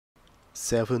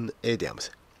7 idioms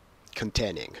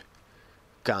containing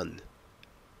gun,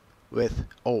 with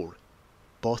all,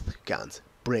 both guns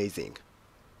blazing,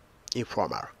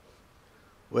 informal,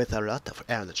 with a lot of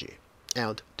energy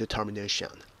and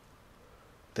determination.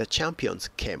 The champions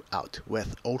came out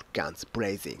with all guns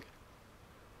blazing.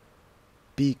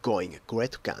 Be going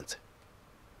great guns,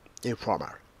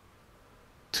 informal,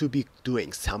 to be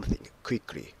doing something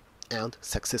quickly and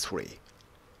successfully.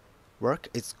 Work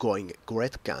is going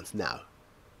great guns now.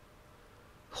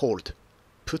 Hold,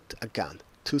 put a gun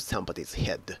to somebody's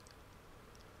head.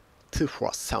 To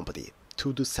force somebody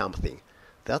to do something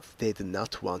that they do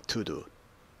not want to do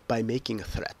by making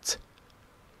threats.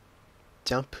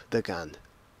 Jump the gun.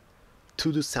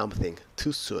 To do something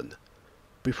too soon,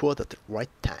 before the right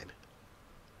time.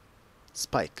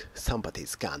 Spike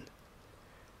somebody's gun.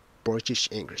 British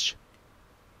English.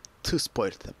 To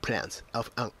spoil the plans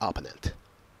of an opponent.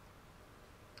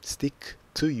 Stick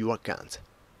to your guns.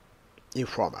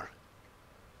 Informal.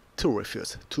 To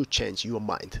refuse to change your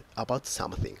mind about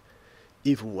something,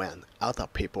 even when other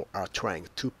people are trying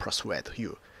to persuade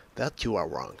you that you are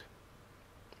wrong.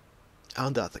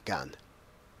 Under the gun.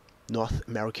 North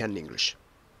American English.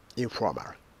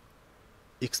 Informal.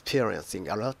 Experiencing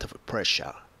a lot of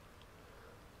pressure.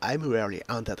 I'm really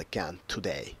under the gun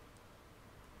today.